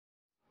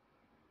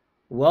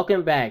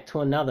Welcome back to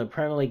another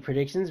Premier League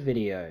predictions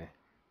video.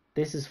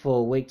 This is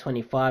for week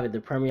 25 of the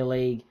Premier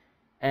League,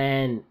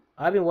 and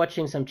I've been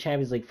watching some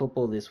Champions League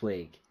football this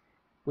week,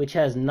 which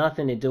has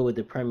nothing to do with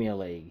the Premier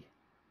League.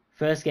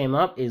 First game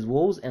up is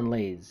Wolves and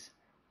Leeds.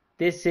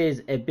 This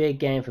is a big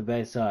game for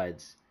both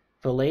sides.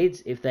 For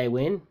Leeds, if they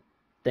win,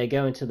 they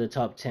go into the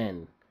top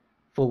 10.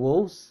 For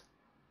Wolves,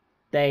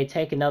 they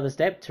take another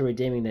step to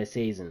redeeming their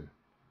season.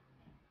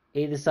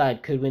 Either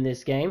side could win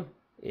this game.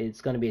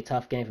 It's going to be a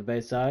tough game for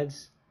both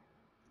sides.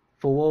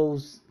 For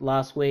Wolves,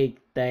 last week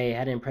they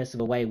had an impressive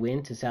away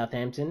win to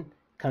Southampton,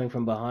 coming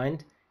from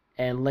behind,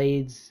 and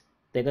Leeds,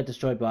 they got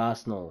destroyed by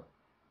Arsenal,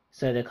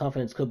 so their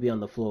confidence could be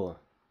on the floor.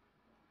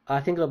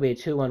 I think it'll be a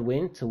 2-1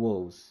 win to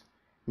Wolves.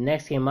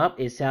 Next game up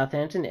is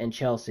Southampton and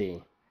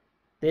Chelsea.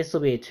 This will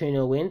be a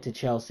 2-0 win to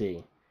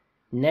Chelsea.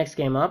 Next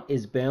game up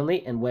is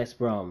Burnley and West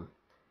Brom.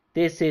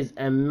 This is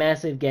a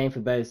massive game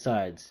for both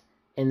sides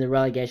in the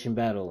relegation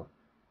battle,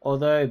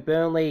 although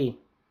Burnley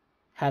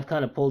have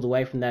kind of pulled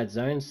away from that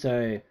zone,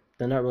 so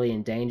they're not really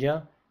in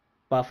danger.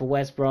 But for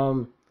West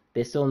Brom,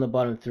 they're still in the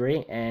bottom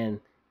three and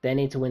they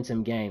need to win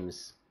some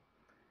games.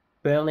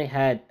 Burnley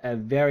had a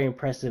very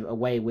impressive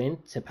away win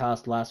to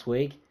Palace last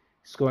week,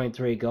 scoring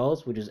 3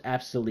 goals, which was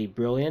absolutely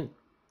brilliant.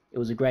 It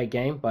was a great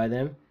game by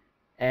them.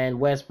 And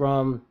West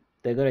Brom,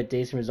 they got a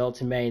decent result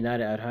to Man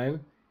United at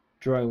home,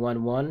 drawing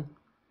 1-1.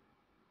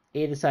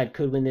 Either side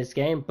could win this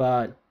game,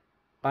 but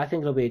I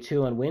think it'll be a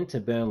 2-1 win to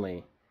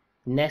Burnley.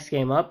 Next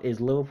game up is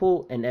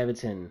Liverpool and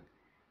Everton.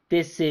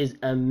 This is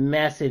a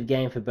massive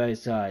game for both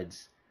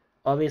sides.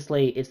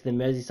 Obviously, it's the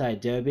Merseyside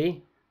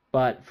derby,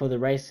 but for the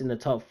race in the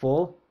top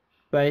 4,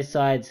 both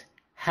sides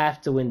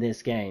have to win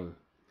this game.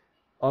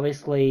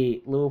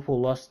 Obviously, Liverpool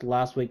lost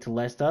last week to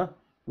Leicester,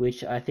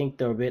 which I think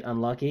they're a bit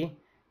unlucky.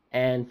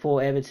 And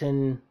for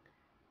Everton,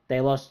 they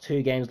lost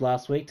 2 games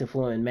last week to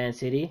Fulham and Man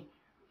City.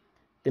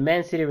 The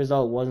Man City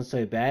result wasn't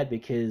so bad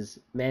because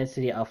Man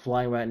City are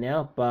flying right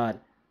now,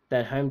 but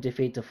that home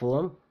defeat to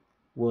Fulham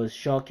was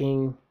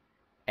shocking,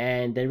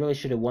 and they really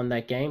should have won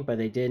that game, but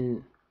they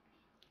didn't.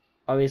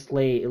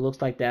 Obviously, it looks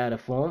like they're out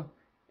of form,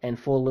 and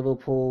for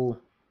Liverpool,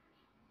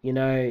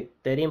 they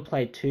didn't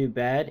play too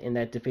bad in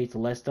that defeat to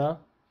Leicester,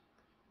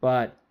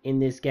 but in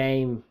this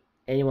game,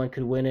 anyone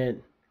could win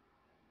it.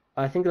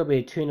 I think it'll be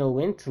a 2-0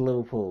 win to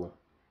Liverpool.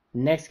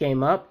 Next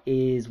game up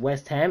is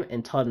West Ham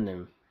and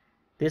Tottenham.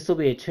 This will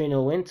be a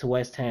 2-0 win to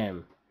West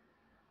Ham.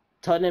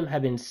 Tottenham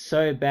have been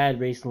so bad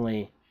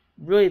recently,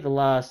 really the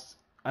last,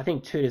 I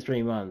think, 2 to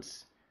 3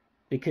 months,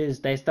 because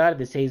they started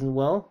the season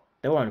well.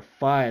 They were on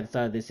fire at the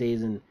start of the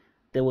season.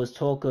 There was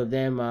talk of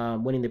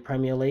them winning the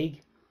Premier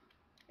League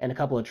and a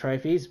couple of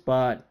trophies,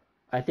 but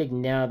I think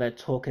now that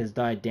talk has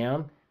died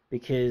down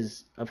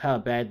because of how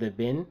bad they've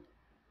been.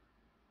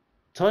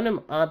 Tottenham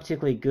aren't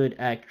particularly good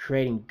at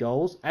creating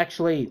goals.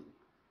 Actually,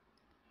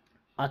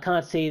 I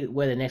can't see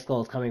where the next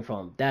goal is coming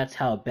from. That's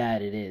how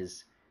bad it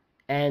is.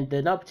 And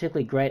they're not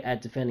particularly great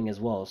at defending as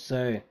well,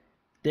 so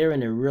they're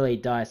in a really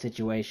dire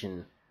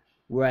situation.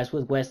 Whereas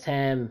with West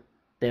Ham,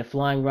 they're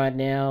flying right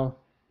now.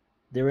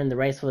 They're in the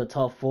race for the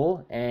top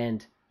 4,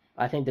 and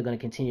I think they're going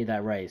to continue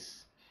that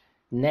race.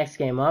 Next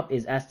game up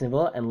is Aston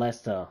Villa and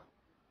Leicester.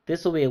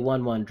 This will be a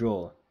 1-1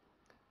 draw.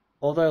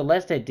 Although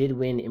Leicester did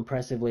win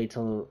impressively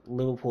to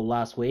Liverpool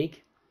last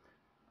week,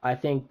 I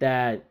think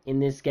that in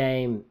this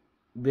game,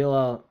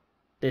 Villa,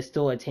 they're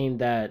still a team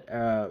that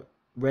are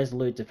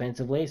resolute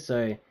defensively,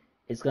 so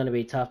it's going to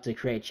be tough to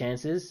create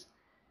chances.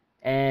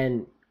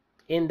 And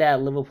in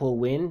that Liverpool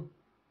win,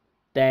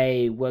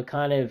 they were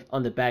kind of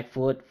on the back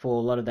foot for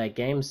a lot of that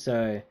game,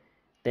 so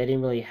they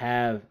didn't really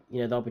have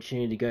the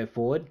opportunity to go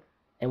forward.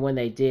 And when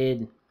they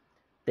did,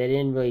 they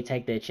didn't really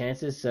take their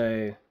chances.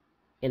 So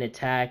in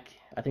attack,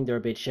 I think they're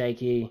a bit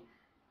shaky.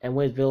 And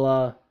with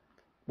Villa,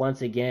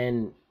 once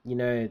again,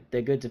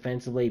 they're good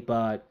defensively,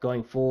 but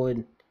going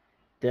forward,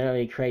 they don't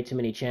really create too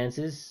many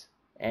chances.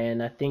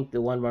 And I think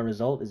the 1-1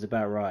 result is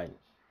about right.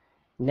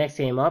 Next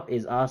game up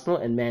is Arsenal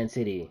and Man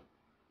City.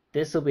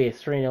 This will be a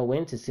 3-0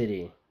 win to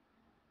City.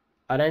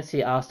 I don't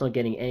see Arsenal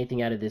getting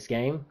anything out of this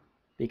game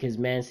because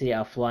Man City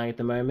are flying at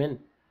the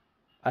moment.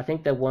 I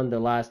think they've won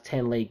the last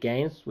 10 league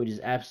games, which is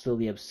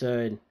absolutely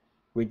absurd,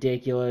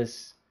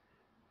 ridiculous,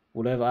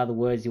 whatever other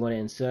words you want to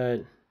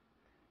insert.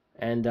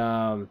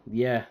 And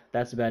yeah,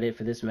 that's about it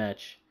for this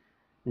match.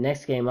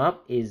 Next game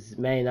up is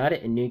Man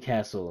United and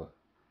Newcastle.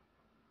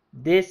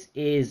 This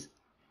is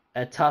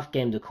a tough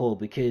game to call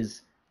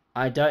because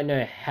I don't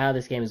know how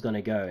this game is going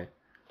to go.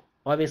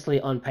 Obviously,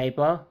 on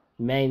paper,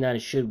 Man United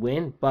should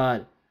win,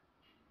 but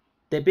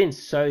they've been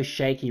so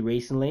shaky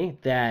recently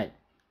that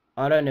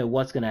I don't know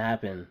what's going to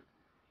happen.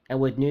 And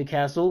with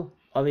Newcastle,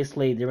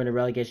 obviously they're in a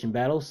relegation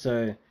battle,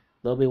 so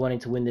they'll be wanting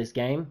to win this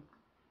game.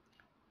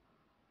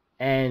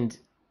 And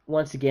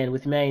once again,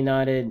 with Man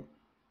United,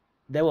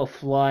 they were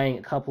flying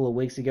a couple of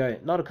weeks ago.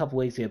 Not a couple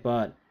of weeks ago,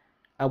 but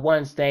at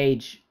one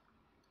stage,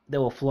 they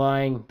were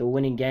flying. They were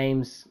winning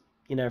games,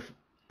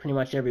 pretty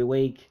much every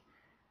week.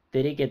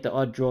 They did get the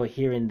odd draw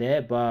here and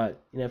there,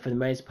 but, for the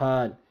most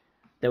part,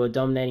 they were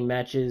dominating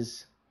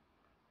matches.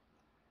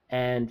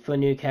 And for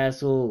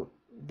Newcastle,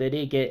 they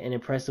did get an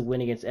impressive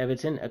win against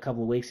Everton a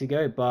couple of weeks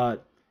ago,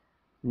 but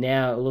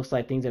now it looks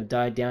like things have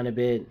died down a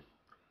bit.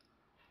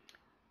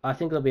 I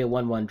think it'll be a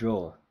 1-1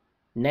 draw.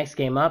 Next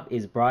game up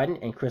is Brighton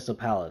and Crystal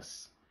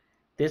Palace.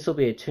 This will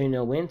be a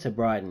 2-0 win to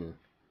Brighton.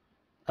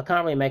 I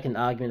can't really make an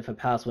argument for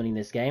Palace winning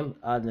this game,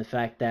 other than the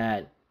fact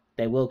that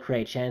they will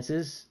create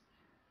chances.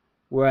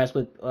 Whereas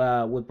with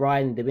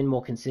Brighton, they've been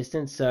more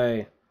consistent,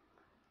 so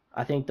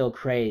I think they'll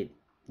create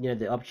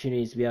the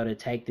opportunities to be able to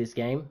take this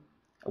game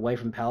away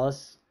from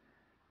Palace.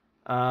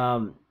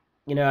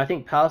 I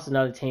think Palace is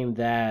another team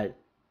that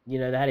they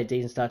had a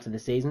decent start to the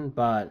season,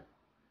 but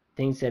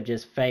things have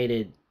just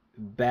faded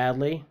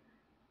badly,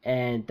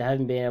 and they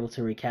haven't been able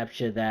to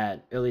recapture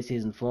that early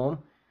season form.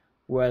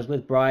 Whereas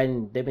with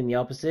Brighton, they've been the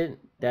opposite.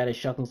 They had a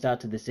shocking start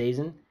to the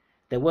season.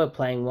 They were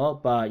playing well,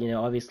 but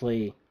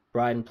obviously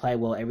Brighton play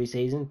well every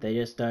season. They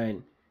just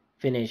don't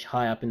finish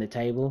high up in the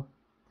table.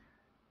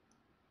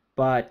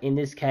 But in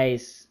this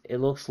case, it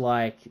looks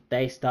like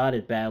they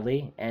started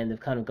badly and they've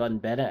kind of gotten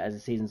better as the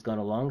season's gone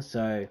along.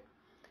 So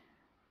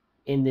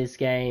in this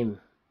game,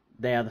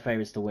 they are the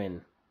favourites to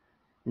win.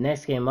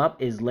 Next game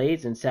up is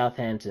Leeds and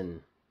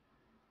Southampton.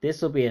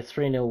 This will be a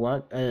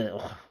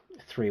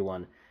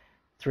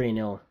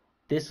 3-0.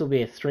 This will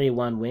be a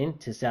 3-1 win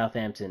to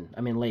Southampton.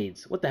 I mean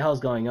Leeds. What the hell's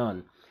going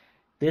on?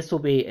 This will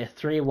be a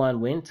 3-1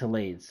 win to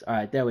Leeds.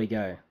 Alright, there we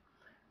go.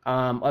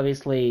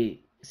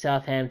 Obviously,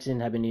 Southampton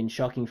have been in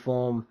shocking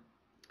form,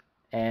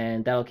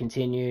 and that'll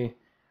continue.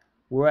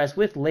 Whereas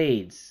with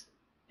Leeds,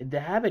 they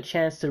have a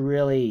chance to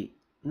really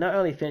not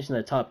only finish in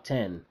the top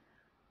 10,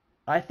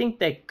 I think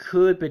they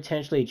could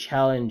potentially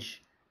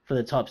challenge for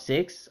the top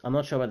 6. I'm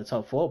not sure about the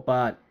top 4,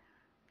 but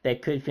they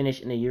could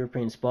finish in a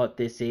European spot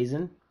this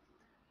season.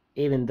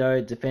 Even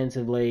though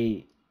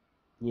defensively,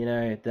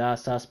 they are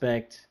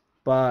suspect.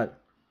 But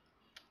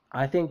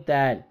I think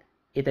that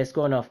if they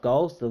score enough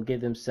goals, they'll give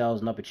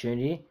themselves an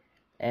opportunity.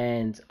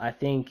 And I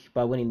think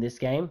by winning this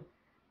game,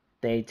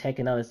 they take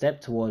another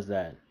step towards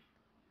that.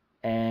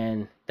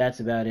 And that's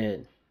about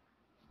it.